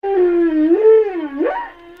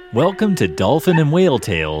Welcome to Dolphin and Whale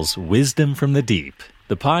Tales, Wisdom from the Deep,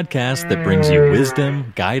 the podcast that brings you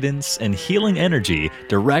wisdom, guidance, and healing energy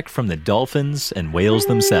direct from the dolphins and whales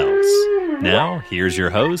themselves. Now, here's your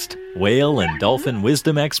host, whale and dolphin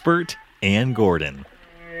wisdom expert, Ann Gordon.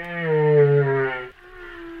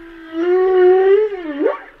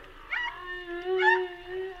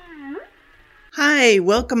 Hi,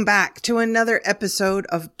 welcome back to another episode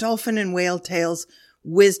of Dolphin and Whale Tales,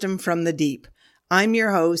 Wisdom from the Deep. I'm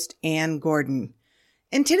your host, Ann Gordon.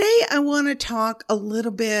 And today I want to talk a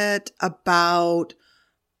little bit about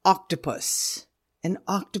octopus and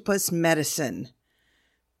octopus medicine.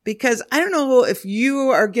 Because I don't know if you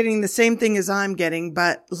are getting the same thing as I'm getting,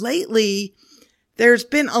 but lately there's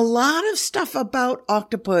been a lot of stuff about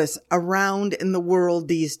octopus around in the world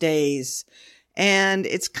these days. And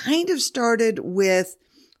it's kind of started with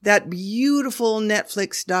that beautiful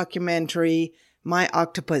Netflix documentary, My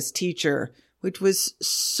Octopus Teacher, which was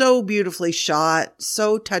so beautifully shot,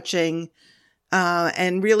 so touching,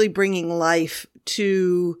 and really bringing life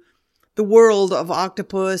to the world of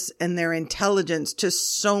octopus and their intelligence to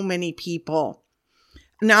so many people.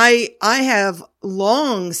 Now, I have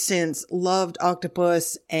long since loved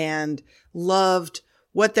octopus and loved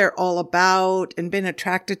what they're all about and been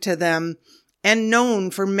attracted to them and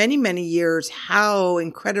known for many, many years how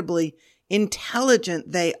incredibly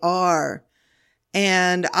intelligent they are.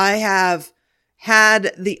 And I have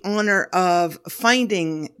had the honor of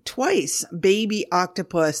finding twice baby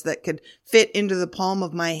octopus that could fit into the palm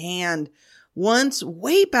of my hand. Once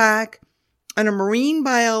way back on a marine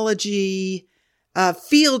biology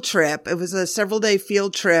field trip. It was a several-day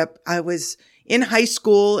field trip. I was in high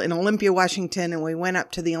school in Olympia, Washington, and we went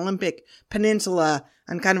up to the Olympic Peninsula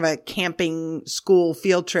on kind of a camping school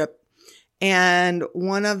field trip. And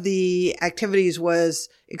one of the activities was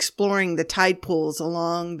exploring the tide pools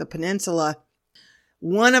along the peninsula.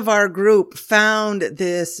 One of our group found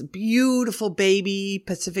this beautiful baby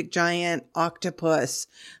Pacific giant octopus,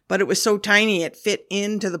 but it was so tiny it fit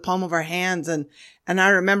into the palm of our hands. And I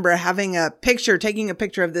remember taking a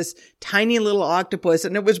picture of this tiny little octopus,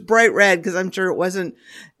 and it was bright red because I'm sure it wasn't,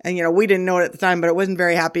 and we didn't know it at the time, but it wasn't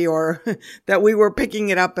very happy or that we were picking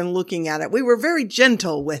it up and looking at it. We were very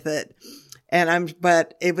gentle with it.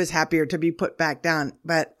 But it was happier to be put back down.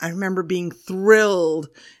 But I remember being thrilled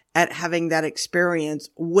at having that experience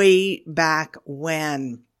way back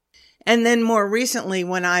when. And then more recently,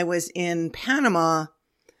 when I was in Panama,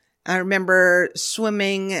 I remember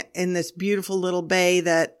swimming in this beautiful little bay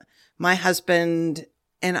that my husband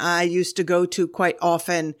and I used to go to quite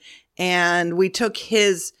often. And we took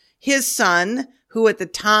his son, who at the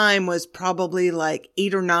time was probably like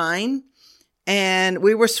 8 or 9. And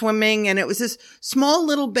we were swimming, and it was this small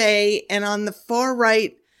little bay. And on the far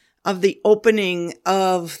right of the opening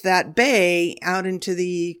of that bay out into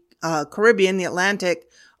the Caribbean, the Atlantic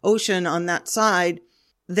Ocean on that side,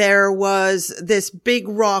 there was this big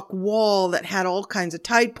rock wall that had all kinds of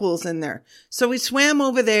tide pools in there. So we swam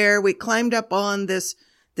over there. We climbed up on this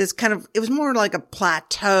kind of, it was more like a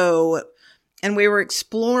plateau, and we were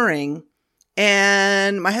exploring.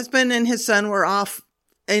 And my husband and his son were off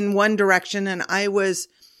in one direction, and I was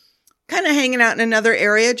kind of hanging out in another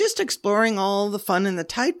area, just exploring all the fun in the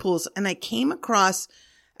tide pools. And I came across,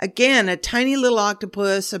 again, a tiny little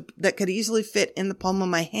octopus that could easily fit in the palm of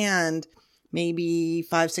my hand, maybe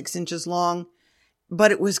 5-6 inches long,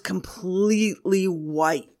 but it was completely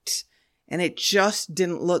white and it just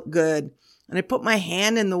didn't look good. And I put my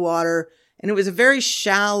hand in the water, and it was a very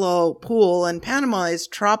shallow pool, and Panama is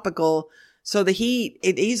tropical. So the heat,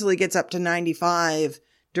 it easily gets up to 95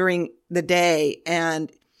 during the day,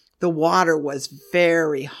 and the water was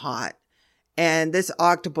very hot, and this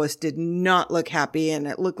octopus did not look happy, and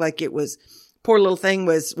it looked like it was, poor little thing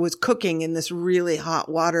was cooking in this really hot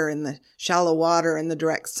water, in the shallow water in the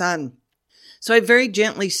direct sun. So I very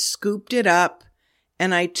gently scooped it up,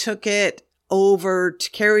 and I took it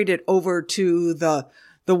carried it over to the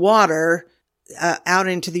water, out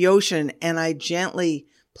into the ocean, and I gently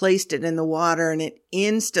placed it in the water, and it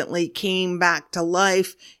instantly came back to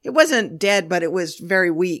life. It wasn't dead, but it was very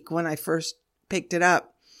weak when I first picked it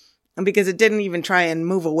up, and because it didn't even try and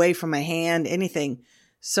move away from my hand, anything.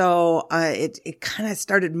 So it kind of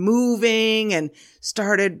started moving and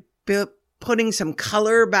started putting some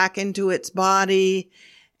color back into its body.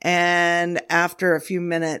 And after a few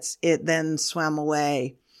minutes, it then swam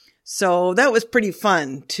away. So that was pretty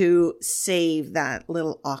fun to save that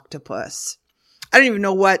little octopus. I don't even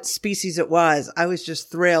know what species it was. I was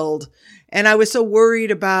just thrilled. And I was so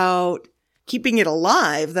worried about keeping it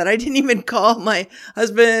alive that I didn't even call my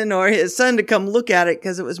husband or his son to come look at it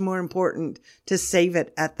because it was more important to save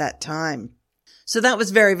it at that time. So that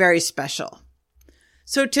was very, very special.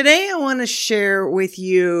 So today I want to share with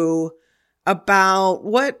you about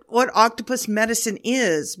what octopus medicine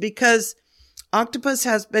is, because octopus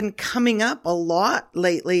has been coming up a lot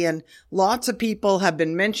lately and lots of people have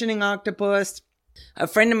been mentioning octopus. A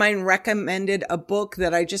friend of mine recommended a book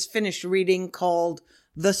that I just finished reading called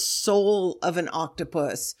The Soul of an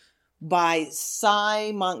Octopus by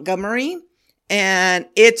Sy Montgomery. And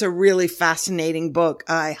it's a really fascinating book.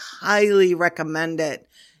 I highly recommend it.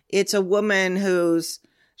 It's a woman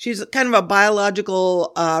she's kind of a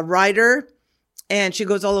biological writer, and she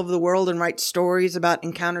goes all over the world and writes stories about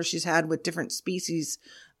encounters she's had with different species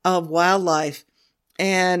of wildlife.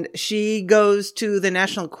 And she goes to the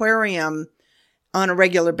National Aquarium on a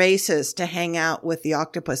regular basis to hang out with the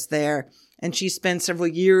octopus there. And she spends several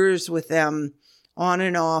years with them on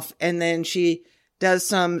and off. And then she does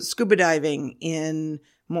some scuba diving in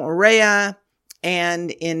Moorea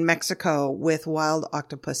and in Mexico with wild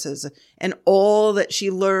octopuses, and all that she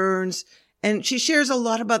learns. And she shares a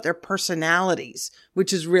lot about their personalities,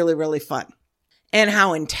 which is really, really fun, and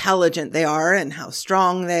how intelligent they are and how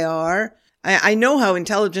strong they are. I know how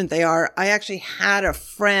intelligent they are. I actually had a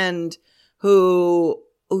friend who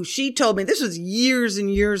she told me, this was years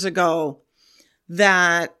and years ago,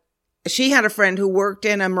 that she had a friend who worked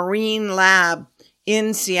in a marine lab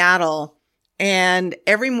in Seattle, and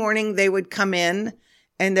every morning they would come in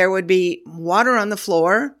and there would be water on the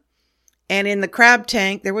floor, and in the crab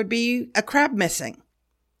tank there would be a crab missing.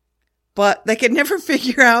 But they could never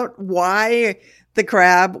figure out why the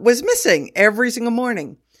crab was missing every single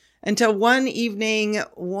morning, until one evening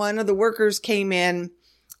one of the workers came in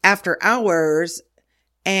after hours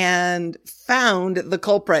and found the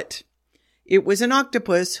culprit. It was an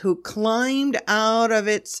octopus who climbed out of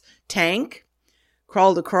its tank,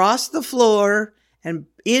 crawled across the floor and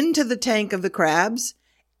into the tank of the crabs,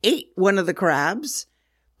 ate one of the crabs.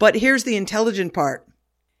 But here's the intelligent part.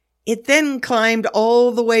 It then climbed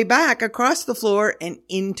all the way back across the floor and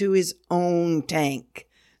into his own tank.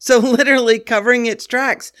 So literally covering its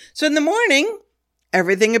tracks. So in the morning,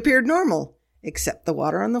 everything appeared normal, except the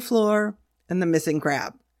water on the floor and the missing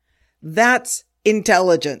crab. That's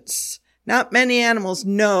intelligence. Not many animals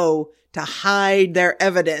know to hide their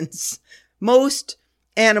evidence. Most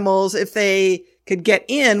animals, if they could get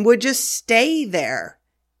in, would just stay there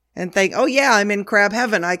and think, oh yeah, I'm in crab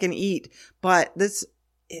heaven, I can eat. But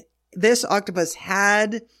this octopus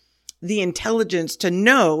had the intelligence to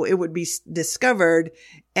know it would be discovered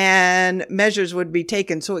and measures would be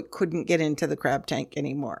taken so it couldn't get into the crab tank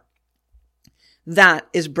anymore. That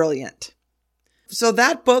is brilliant. So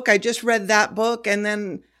that book, I just read that book, and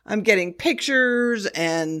then I'm getting pictures,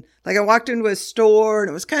 and like I walked into a store and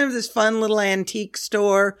it was kind of this fun little antique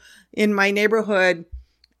store in my neighborhood.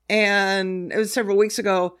 And it was several weeks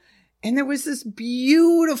ago, and there was this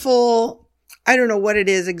beautiful, I don't know what it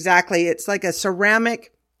is exactly. It's like a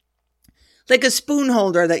ceramic, like a spoon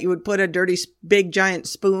holder that you would put a dirty, big giant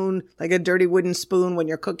spoon, like a dirty wooden spoon when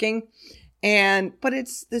you're cooking. But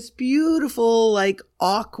it's this beautiful, like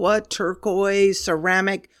aqua turquoise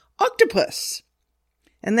ceramic octopus.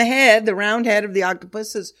 And the round head of the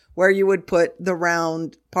octopus is where you would put the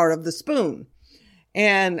round part of the spoon.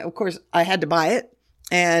 And of course, I had to buy it,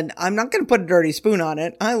 and I'm not going to put a dirty spoon on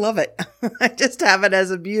it. I love it. I just have it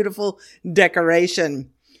as a beautiful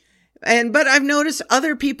decoration. But I've noticed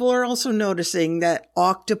other people are also noticing that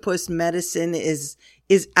octopus medicine is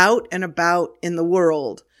out and about in the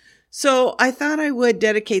world. So I thought I would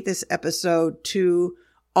dedicate this episode to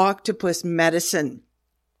octopus medicine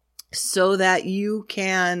so that you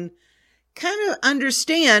can kind of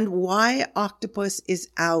understand why octopus is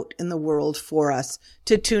out in the world for us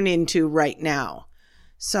to tune into right now.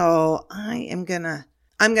 So I'm going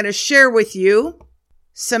to share with you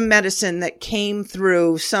some medicine that came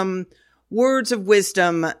through, some words of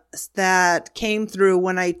wisdom that came through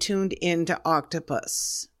when I tuned into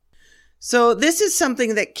octopus. So this is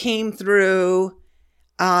something that came through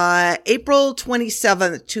April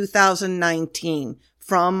 27th, 2019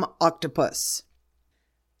 from Octopus.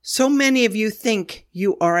 So many of you think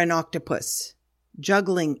you are an octopus,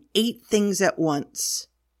 juggling 8 things at once.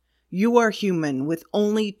 You are human with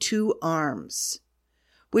only 2 arms,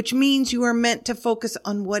 which means you are meant to focus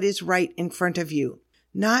on what is right in front of you,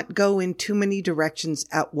 not go in too many directions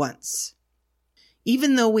at once.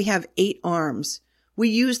 Even though we have 8 arms, we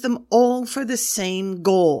use them all for the same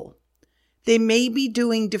goal. They may be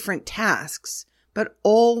doing different tasks, but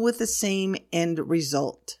all with the same end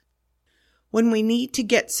result. When we need to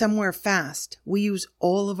get somewhere fast, we use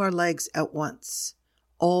all of our legs at once,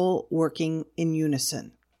 all working in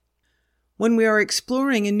unison. When we are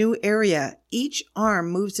exploring a new area, each arm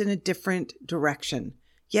moves in a different direction,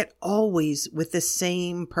 yet always with the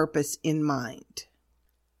same purpose in mind.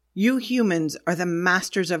 You humans are the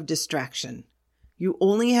masters of distraction. You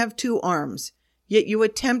only have 2 arms, yet you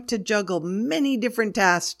attempt to juggle many different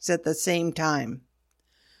tasks at the same time.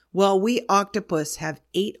 While we octopus have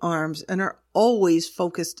 8 arms and are always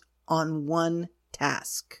focused on one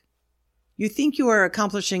task. You think you are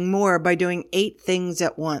accomplishing more by doing 8 things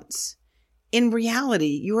at once. In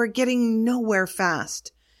reality, you are getting nowhere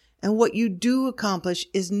fast, and what you do accomplish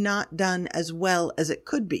is not done as well as it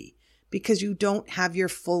could be because you don't have your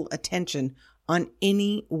full attention on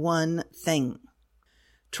any one thing.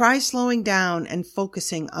 Try slowing down and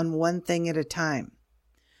focusing on one thing at a time.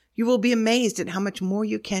 You will be amazed at how much more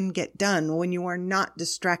you can get done when you are not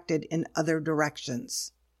distracted in other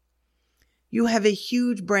directions. You have a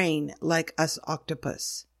huge brain like us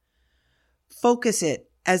octopus. Focus it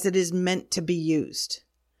as it is meant to be used.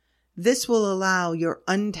 This will allow your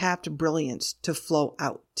untapped brilliance to flow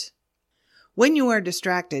out. When you are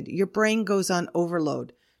distracted, your brain goes on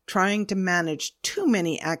overload, trying to manage too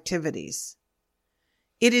many activities.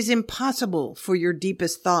 It is impossible for your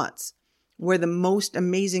deepest thoughts, where the most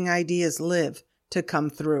amazing ideas live, to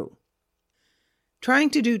come through.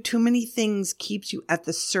 Trying to do too many things keeps you at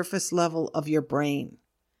the surface level of your brain.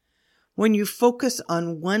 When you focus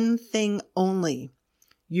on one thing only,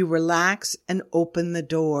 you relax and open the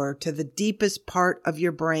door to the deepest part of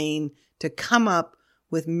your brain to come up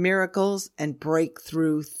with miracles and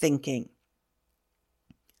breakthrough thinking.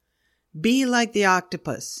 Be like the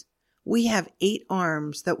octopus. We have 8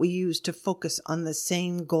 arms that we use to focus on the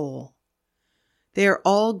same goal. They are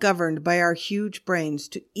all governed by our huge brains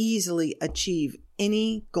to easily achieve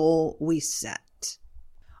any goal we set.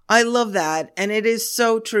 I love that, and it is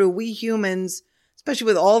so true. We humans, especially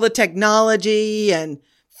with all the technology and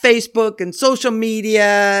Facebook and social media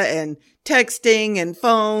and texting and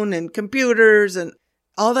phone and computers and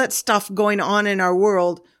all that stuff going on in our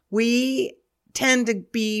world, we tend to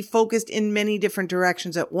be focused in many different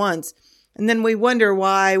directions at once. And then we wonder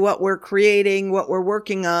why what we're creating, what we're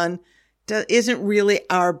working on, isn't really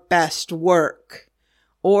our best work.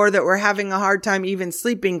 Or that we're having a hard time even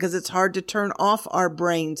sleeping because it's hard to turn off our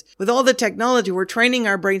brains. With all the technology, we're training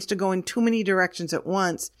our brains to go in too many directions at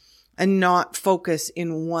once and not focus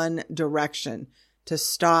in one direction. To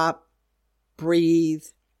stop, breathe,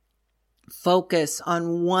 focus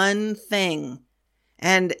on one thing.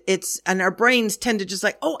 And our brains tend to just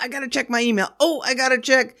like, oh, I got to check my email. Oh, I got to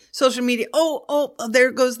check social media. Oh, there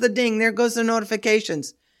goes the ding. There goes the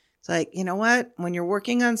notifications. It's like, you know what? When you're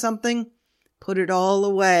working on something, put it all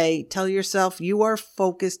away. Tell yourself you are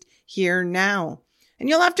focused here now. And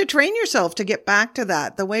you'll have to train yourself to get back to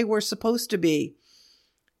that the way we're supposed to be.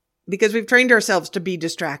 Because we've trained ourselves to be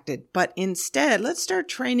distracted. But instead, let's start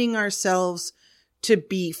training ourselves to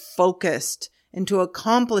be focused and to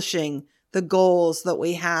accomplishing the goals that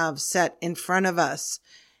we have set in front of us.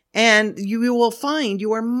 And you will find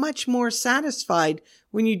you are much more satisfied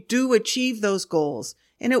when you do achieve those goals.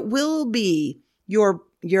 And it will be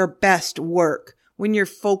your best work when you're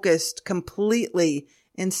focused completely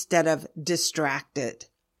instead of distracted.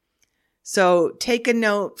 So take a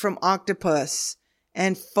note from Octopus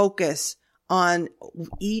and focus on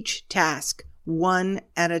each task one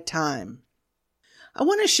at a time. I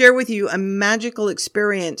want to share with you a magical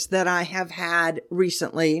experience that I have had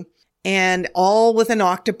recently, and all with an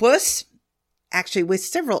octopus, actually with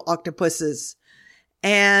several octopuses.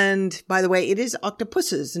 And by the way, it is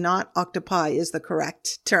octopuses, not octopi is the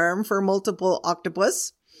correct term for multiple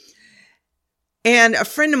octopus. And a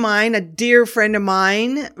friend of mine, a dear friend of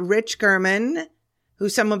mine, Rich German, who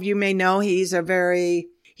some of you may know, he's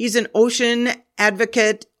an ocean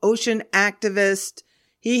advocate, ocean activist.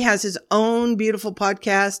 He has his own beautiful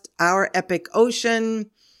podcast, Our Epic Ocean,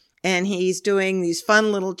 and he's doing these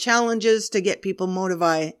fun little challenges to get people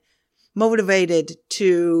motivated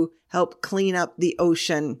to help clean up the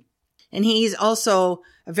ocean. And he's also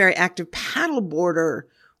a very active paddleboarder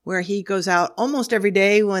where he goes out almost every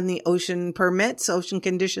day when the ocean permits, ocean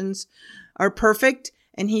conditions are perfect.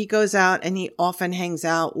 And he goes out and he often hangs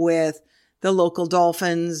out with the local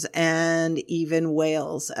dolphins and even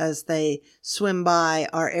whales as they swim by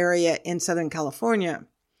our area in Southern California.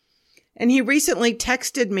 And he recently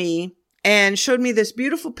texted me and showed me this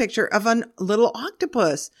beautiful picture of a little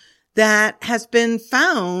octopus that has been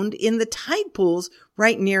found in the tide pools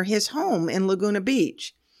right near his home in Laguna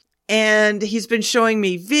Beach. And he's been showing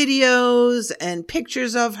me videos and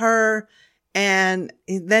pictures of her. And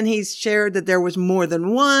then he's shared that there was more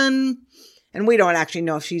than one. And we don't actually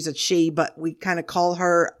know if she's a she, but we kind of call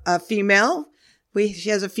her a female She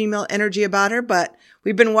has a female energy about her, but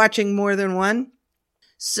we've been watching more than one.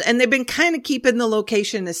 So, and they've been kind of keeping the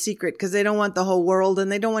location a secret because they don't want the whole world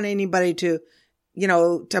and they don't want anybody to,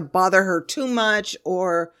 to bother her too much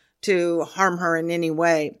or to harm her in any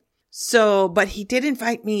way. So, but he did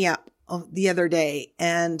invite me up the other day.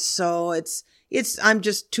 And so I'm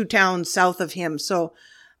just 2 towns south of him. So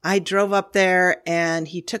I drove up there and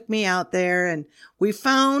he took me out there and we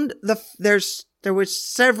found there were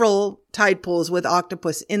several tide pools with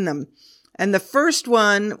octopus in them. And the first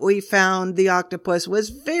one we found, the octopus was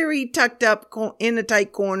very tucked up in a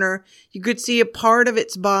tight corner. You could see a part of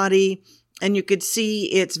its body and you could see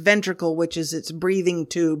its ventricle, which is its breathing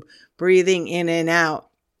tube, breathing in and out.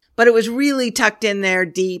 But it was really tucked in there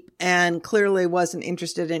deep and clearly wasn't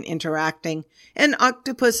interested in interacting. And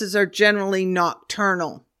octopuses are generally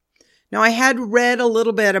nocturnal. Now, I had read a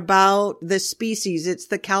little bit about this species. It's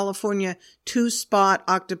the California 2-spot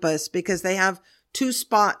octopus because they have 2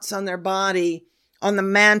 spots on their body, on the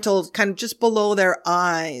mantle, kind of just below their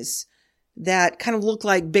eyes that kind of look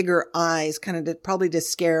like bigger eyes, kind of probably to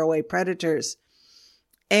scare away predators.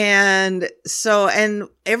 And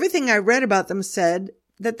everything I read about them said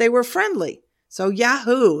that they were friendly. So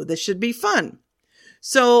yahoo, this should be fun.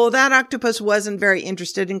 So that octopus wasn't very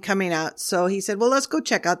interested in coming out. So he said, well, let's go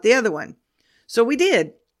check out the other one. So we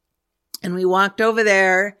did. And we walked over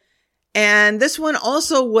there. And this one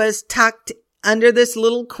also was tucked under this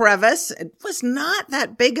little crevice. It was not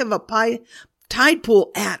that big of a tide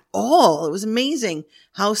pool at all. It was amazing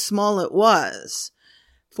how small it was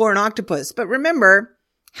for an octopus. But remember,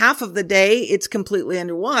 half of the day it's completely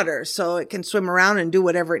underwater. So it can swim around and do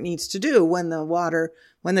whatever it needs to do when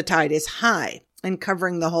the tide is high and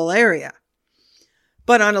covering the whole area.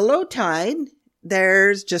 But on a low tide,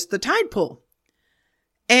 there's just the tide pool.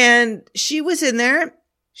 And she was in there.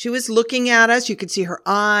 She was looking at us. You could see her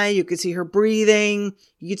eye. You could see her breathing.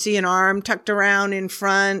 You could see an arm tucked around in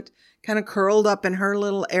front, kind of curled up in her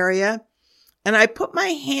little area. And I put my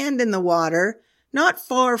hand in the water, not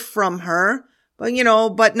far from her, but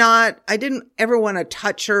I didn't ever want to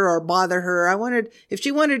touch her or bother her. If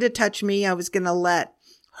she wanted to touch me, I was going to let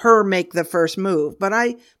her make the first move. But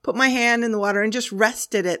I put my hand in the water and just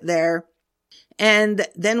rested it there. And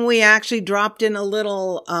then we actually dropped in a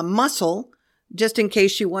little mussel just in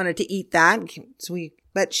case she wanted to eat that.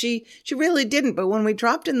 But she really didn't. But when we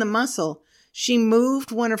dropped in the mussel, she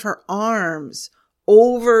moved one of her arms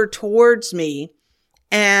over towards me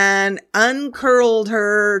and uncurled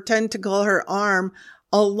her tentacle, her arm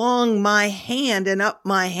along my hand and up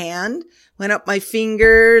my hand, went up my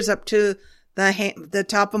fingers up to the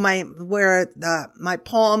top of my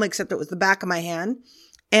palm, except it was the back of my hand.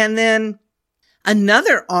 And then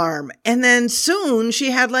another arm. And then soon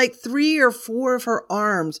she had like 3 or 4 of her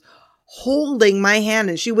arms holding my hand.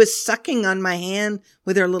 And she was sucking on my hand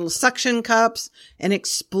with her little suction cups and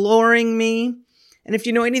exploring me. And if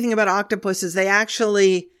you know anything about octopuses, they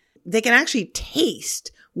can actually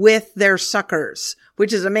taste with their suckers,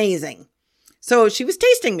 which is amazing. So she was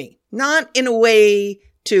tasting me, not in a way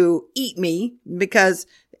to eat me, because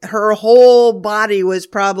her whole body was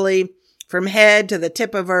probably from head to the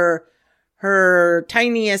tip of her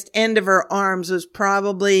tiniest end of her arms was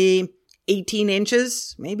probably 18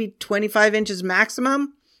 inches, maybe 25 inches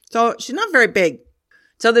maximum. So she's not very big.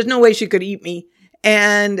 So there's no way she could eat me.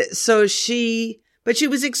 And so but she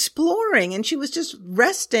was exploring and she was just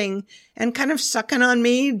resting and kind of sucking on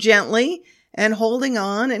me gently and holding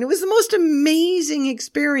on. And it was the most amazing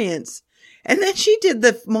experience. And then she did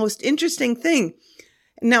the most interesting thing.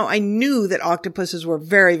 Now, I knew that octopuses were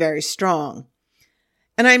very, very strong.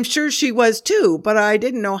 And I'm sure she was too, but I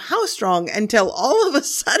didn't know how strong until all of a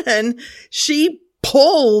sudden she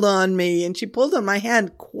pulled on me, and she pulled on my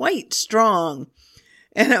hand quite strong.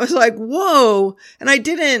 And I was like, whoa. And I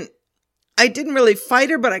didn't really fight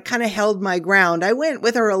her, but I kind of held my ground. I went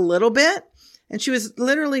with her a little bit, and she was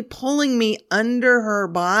literally pulling me under her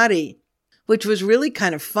body, which was really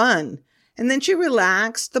kind of fun. And then she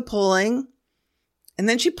relaxed the pulling, and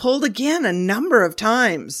then she pulled again a number of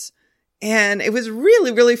times. And it was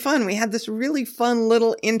really, really fun. We had this really fun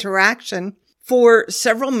little interaction for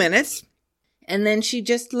several minutes. And then she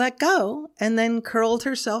just let go and then curled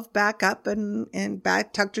herself back up and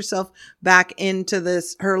tucked herself back into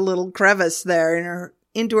her little crevice there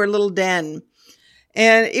into her little den.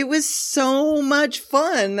 And it was so much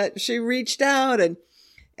fun that she reached out, and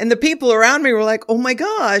the people around me were like, oh my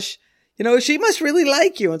gosh, she must really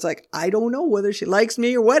like you. And it's like, I don't know whether she likes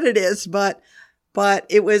me or what it is, but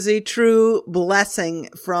it was a true blessing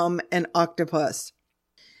from an octopus.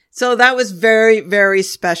 So that was very, very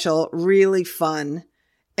special, really fun.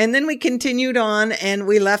 And then we continued on and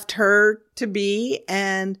we left her to be,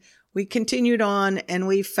 and we continued on and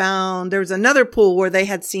we found there was another pool where they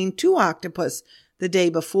had seen 2 octopus the day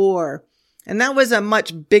before. And that was a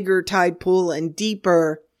much bigger tide pool and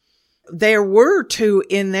deeper. There were 2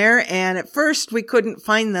 in there, and at first we couldn't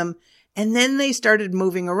find them. And then they started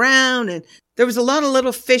moving around, and there was a lot of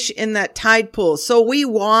little fish in that tide pool. So we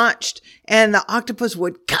watched, and the octopus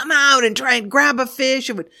would come out and try and grab a fish.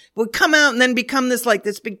 It would come out and then become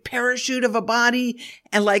this big parachute of a body.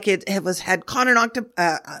 And had caught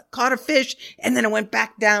a fish, and then it went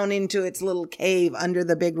back down into its little cave under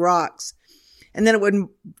the big rocks. And then it would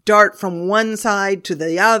dart from one side to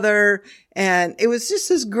the other. And it was just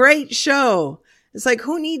this great show. It's like,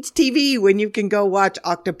 who needs TV when you can go watch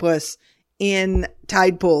octopus in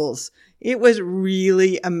tide pools? It was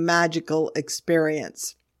really a magical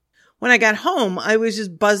experience. When I got home, I was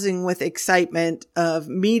just buzzing with excitement of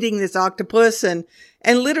meeting this octopus and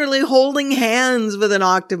literally holding hands with an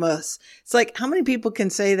octopus. It's like, how many people can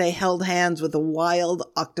say they held hands with a wild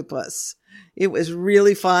octopus? It was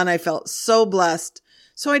really fun. I felt so blessed.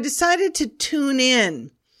 So I decided to tune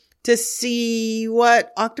in to see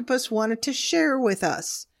what octopus wanted to share with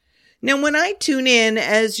us. Now, when I tune in,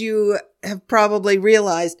 as you have probably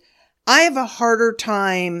realized, I have a harder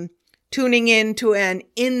time tuning in to an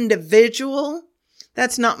individual.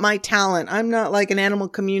 That's not my talent. I'm not like an animal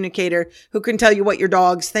communicator who can tell you what your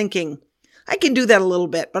dog's thinking. I can do that a little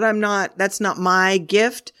bit, but that's not my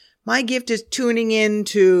gift. My gift is tuning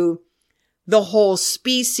into the whole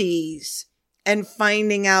species and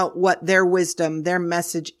finding out what their wisdom, their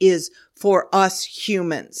message is for us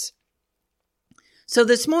humans. So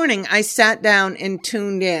this morning I sat down and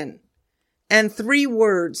tuned in, and 3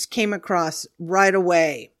 words came across right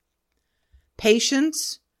away: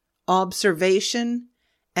 patience, observation,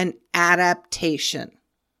 and adaptation.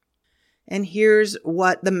 And here's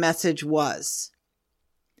what the message was.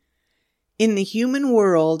 In the human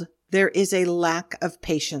world, there is a lack of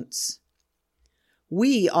patience.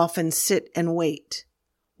 We often sit and wait,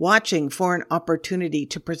 watching for an opportunity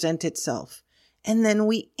to present itself, and then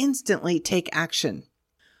we instantly take action,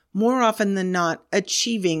 more often than not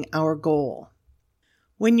achieving our goal.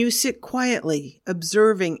 When you sit quietly,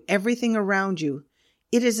 observing everything around you,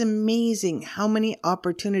 it is amazing how many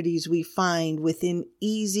opportunities we find within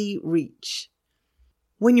easy reach.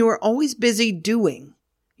 When you are always busy doing,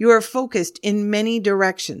 you are focused in many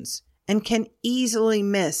directions and can easily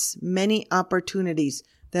miss many opportunities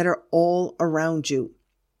that are all around you.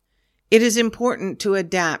 It is important to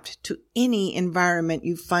adapt to any environment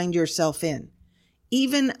you find yourself in,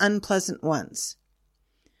 even unpleasant ones.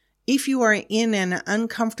 If you are in an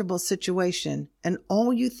uncomfortable situation and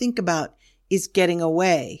all you think about is getting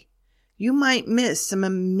away, you might miss some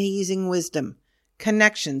amazing wisdom,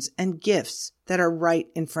 connections, and gifts that are right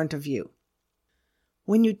in front of you.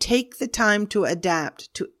 When you take the time to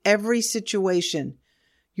adapt to every situation,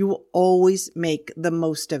 you will always make the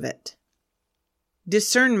most of it.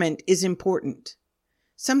 Discernment is important.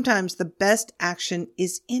 Sometimes the best action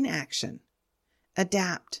is inaction.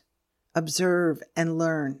 Adapt, observe, and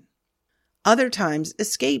learn. Other times,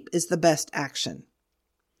 escape is the best action.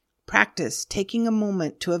 Practice taking a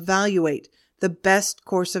moment to evaluate the best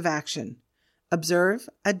course of action. Observe,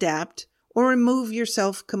 adapt, or remove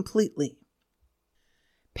yourself completely.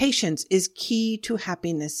 Patience is key to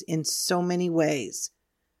happiness in so many ways.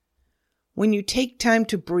 When you take time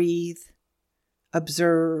to breathe,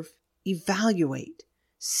 observe, evaluate,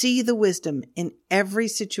 see the wisdom in every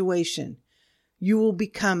situation, you will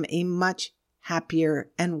become a much happier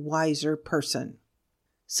and wiser person.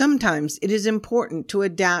 Sometimes it is important to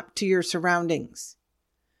adapt to your surroundings.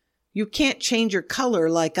 You can't change your color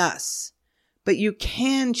like us, but you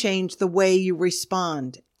can change the way you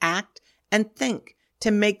respond, act, and think to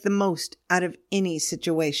make the most out of any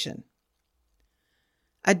situation.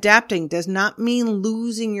 Adapting does not mean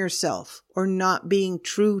losing yourself or not being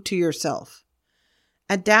true to yourself.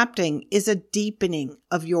 Adapting is a deepening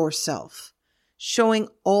of yourself, showing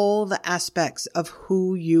all the aspects of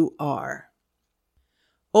who you are.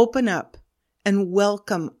 Open up and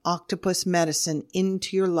welcome octopus medicine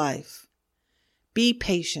into your life. Be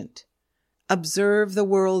patient. Observe the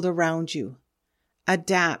world around you.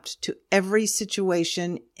 Adapt to every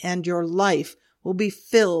situation, and your life will be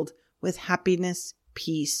filled with happiness,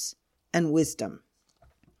 peace, and wisdom.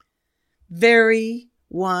 Very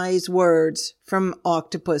wise words from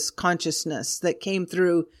Octopus Consciousness that came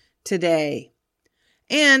through today.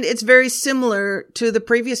 And it's very similar to the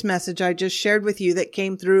previous message I just shared with you that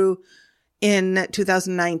came through in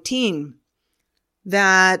 2019.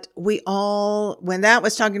 That we all, when that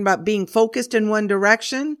was talking about being focused in one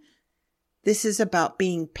direction, This is about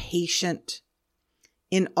being patient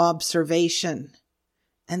in observation.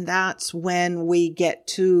 And that's when we get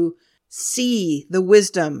to see the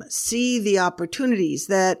wisdom, see the opportunities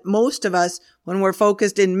that most of us, when we're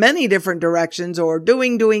focused in many different directions or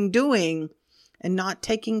doing, and not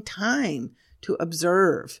taking time to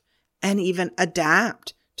observe and even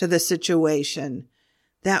adapt to the situation,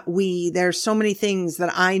 that there's so many things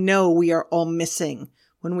that I know we are all missing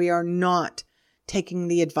when we are not taking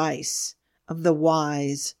the advice of the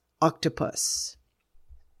wise octopus.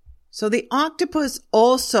 So the octopus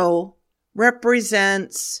also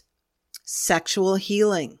represents sexual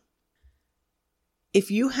healing. If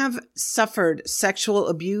you have suffered sexual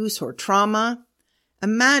abuse or trauma,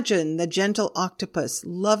 imagine the gentle octopus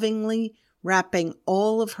lovingly wrapping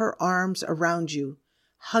all of her arms around you,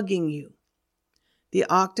 hugging you. The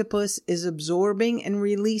octopus is absorbing and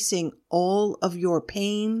releasing all of your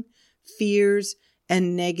pain, fears,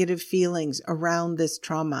 and negative feelings around this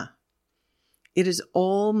trauma. It is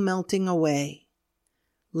all melting away.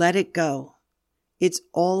 Let it go. It's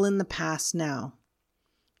all in the past now.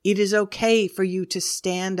 It is okay for you to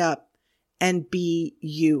stand up and be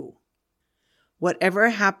you.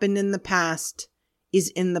 Whatever happened in the past is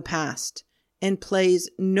in the past and plays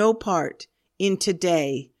no part in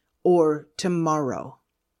today or tomorrow.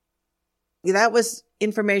 That was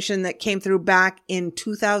information that came through back in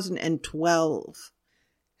 2012.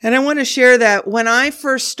 And I want to share that when I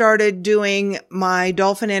first started doing my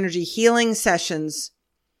dolphin energy healing sessions,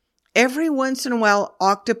 every once in a while,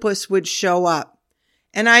 octopus would show up.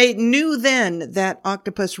 And I knew then that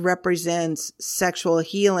octopus represents sexual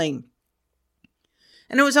healing.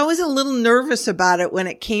 And I was always a little nervous about it when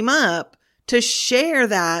it came up to share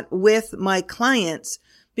that with my clients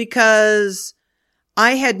because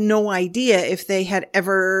I had no idea if they had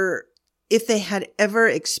ever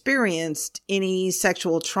experienced any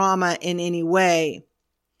sexual trauma in any way.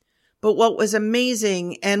 But what was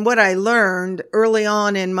amazing and what I learned early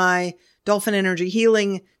on in my dolphin energy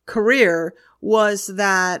healing career was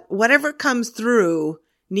that whatever comes through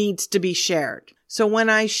needs to be shared. So when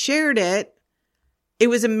I shared it, it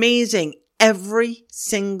was amazing. Every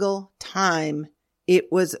single time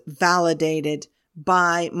it was validated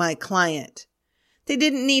by my client. They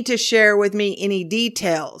didn't need to share with me any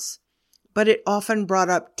details, but it often brought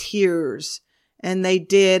up tears. And they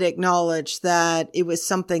did acknowledge that it was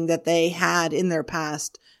something that they had in their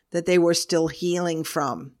past that they were still healing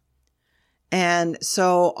from. And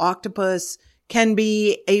so octopus can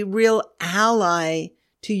be a real ally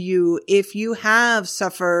to you if you have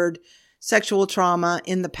suffered sexual trauma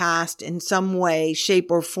in the past in some way,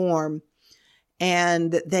 shape, or form.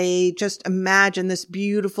 And they just imagine this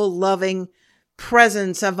beautiful, loving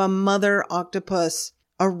presence of a mother octopus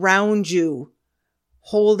around you,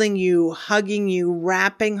 holding you, hugging you,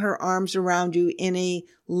 wrapping her arms around you in a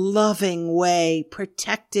loving way,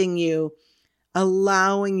 protecting you,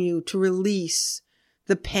 allowing you to release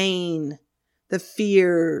the pain, the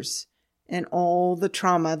fears, and all the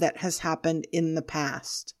trauma that has happened in the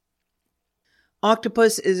past.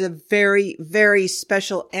 Octopus is a very, very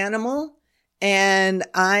special animal, and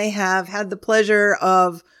I have had the pleasure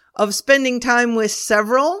of spending time with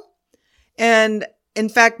several. And in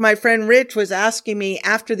fact, my friend Rich was asking me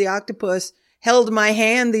after the octopus held my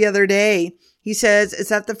hand the other day. He says, "Is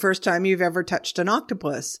that the first time you've ever touched an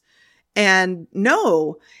octopus?" And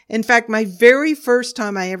no. In fact, my very first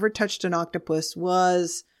time I ever touched an octopus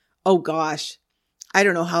was, oh gosh, I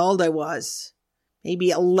don't know how old I was.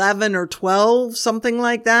 Maybe 11 or 12, something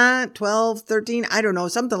like that. 12, 13, I don't know,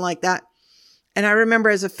 something like that. And I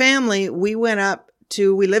remember as a family, we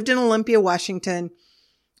lived in Olympia, Washington,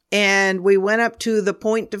 and we went up to the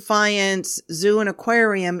Point Defiance Zoo and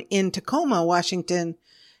Aquarium in Tacoma, Washington,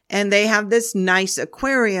 and they have this nice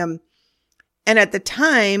aquarium. And at the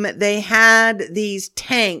time, they had these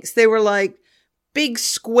tanks. They were like big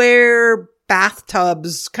square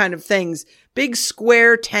bathtubs kind of things, big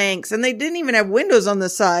square tanks. And they didn't even have windows on the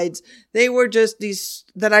sides. They were just these,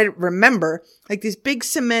 that I remember, like these big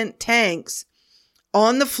cement tanks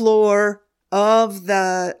on the floor of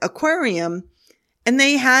the aquarium. And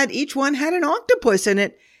each one had an octopus in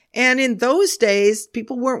it. And in those days,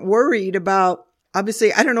 people weren't worried about,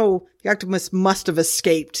 obviously, I don't know, the octopus must have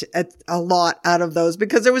escaped a lot out of those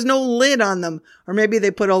because there was no lid on them. Or maybe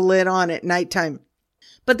they put a lid on at nighttime.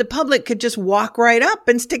 But the public could just walk right up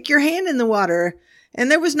and stick your hand in the water.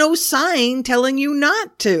 And there was no sign telling you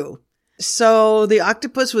not to. So the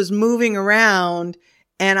octopus was moving around.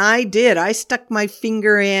 And I stuck my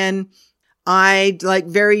finger in. I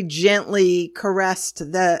very gently caressed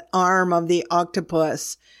the arm of the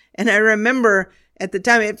octopus. And I remember at the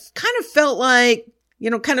time, it kind of felt like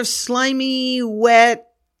kind of slimy, wet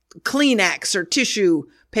Kleenex or tissue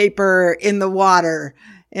paper in the water.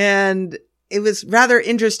 And it was rather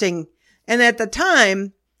interesting. And at the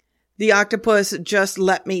time, the octopus just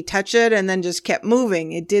let me touch it and then just kept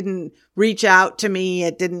moving. It didn't reach out to me.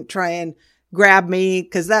 It didn't try and grab me,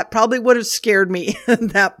 because that probably would have scared me at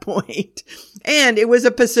that point. And it was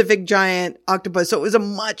a Pacific giant octopus. So it was a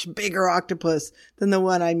much bigger octopus than the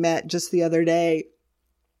one I met just the other day.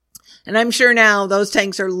 And I'm sure now those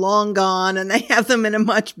tanks are long gone and they have them in a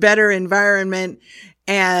much better environment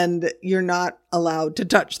and you're not allowed to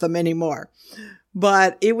touch them anymore.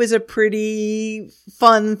 But it was a pretty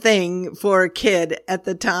fun thing for a kid at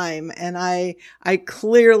the time. And I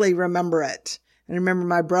clearly remember it. And I remember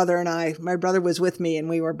my brother was with me and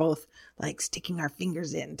we were both like sticking our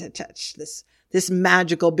fingers in to touch this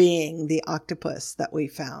magical being, the octopus that we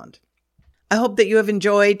found. I hope that you have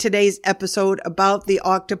enjoyed today's episode about the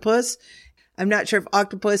octopus. I'm not sure if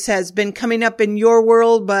octopus has been coming up in your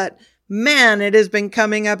world, but man, it has been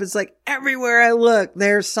coming up. It's like everywhere I look,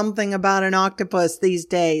 there's something about an octopus these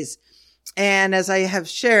days. And as I have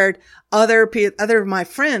shared, other of my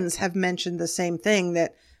friends have mentioned the same thing,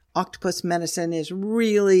 that octopus medicine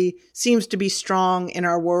seems to be strong in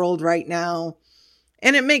our world right now.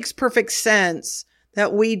 And it makes perfect sense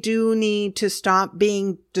that we do need to stop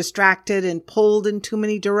being distracted and pulled in too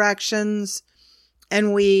many directions.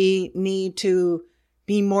 And we need to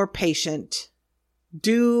be more patient,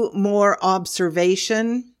 do more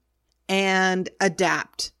observation, and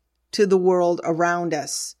adapt to the world around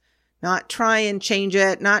us. Not try and change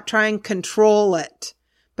it, not try and control it.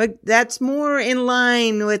 But that's more in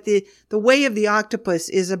line with the way of the octopus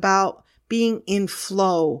is about being in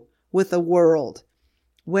flow with the world.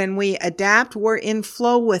 When we adapt, we're in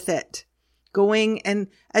flow with it. Going and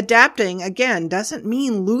adapting, again, doesn't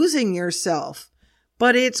mean losing yourself,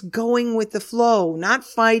 but it's going with the flow, not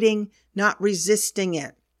fighting, not resisting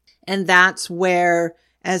it. And that's where,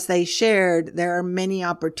 as they shared, there are many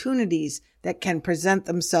opportunities that can present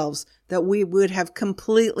themselves that we would have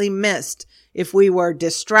completely missed if we were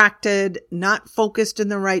distracted, not focused in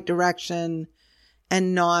the right direction,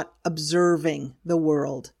 and not observing the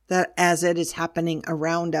world that as it is happening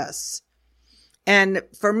around us. And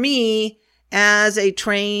for me, as a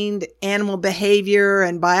trained animal behavior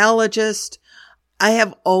and biologist, I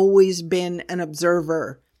have always been an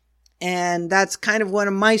observer. And that's kind of one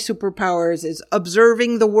of my superpowers, is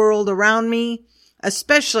observing the world around me,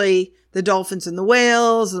 especially the dolphins and the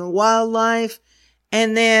whales and the wildlife,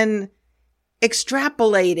 and then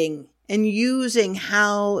extrapolating and using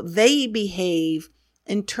how they behave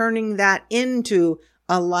and turning that into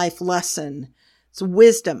a life lesson. It's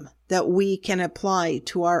wisdom that we can apply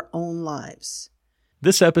to our own lives.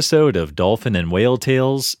 This episode of Dolphin and Whale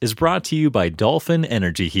Tales is brought to you by Dolphin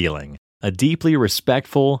Energy Healing, a deeply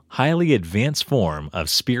respectful, highly advanced form of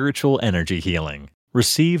spiritual energy healing.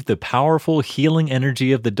 Receive the powerful healing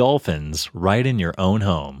energy of the dolphins right in your own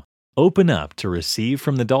home. Open up to receive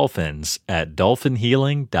from the dolphins at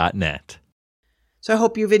dolphinhealing.net. So I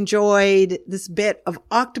hope you've enjoyed this bit of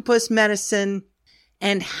octopus medicine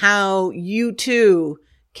and how you too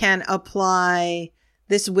can apply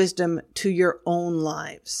this wisdom to your own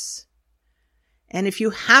lives. And if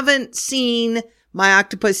you haven't seen My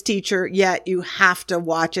Octopus Teacher yet, you have to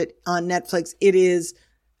watch it on Netflix. It is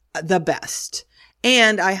the best.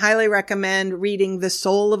 And I highly recommend reading The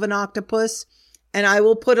Soul of an Octopus. And I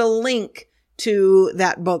will put a link to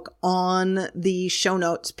that book on the show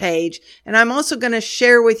notes page. And I'm also going to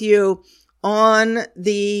share with you on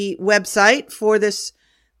the website for this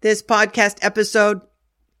podcast episode,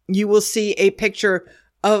 you will see a picture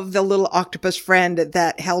of the little octopus friend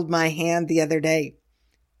that held my hand the other day.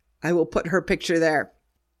 I will put her picture there.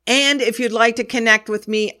 And if you'd like to connect with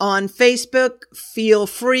me on Facebook, feel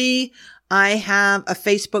free. I have a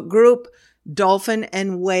Facebook group, Dolphin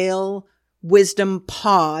and Whale Wisdom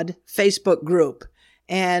Pod Facebook group.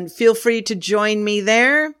 And feel free to join me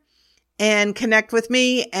there and connect with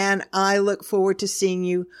me. And I look forward to seeing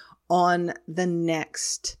you on the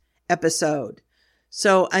next episode.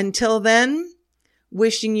 So until then,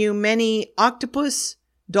 wishing you many octopus,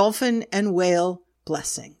 dolphin, and whale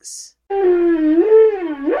blessings.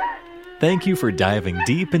 Thank you for diving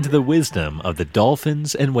deep into the wisdom of the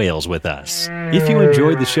dolphins and whales with us. If you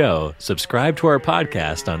enjoyed the show, subscribe to our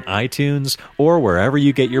podcast on iTunes or wherever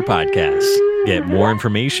you get your podcasts. Get more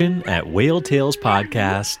information at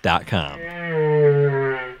whaletalespodcast.com.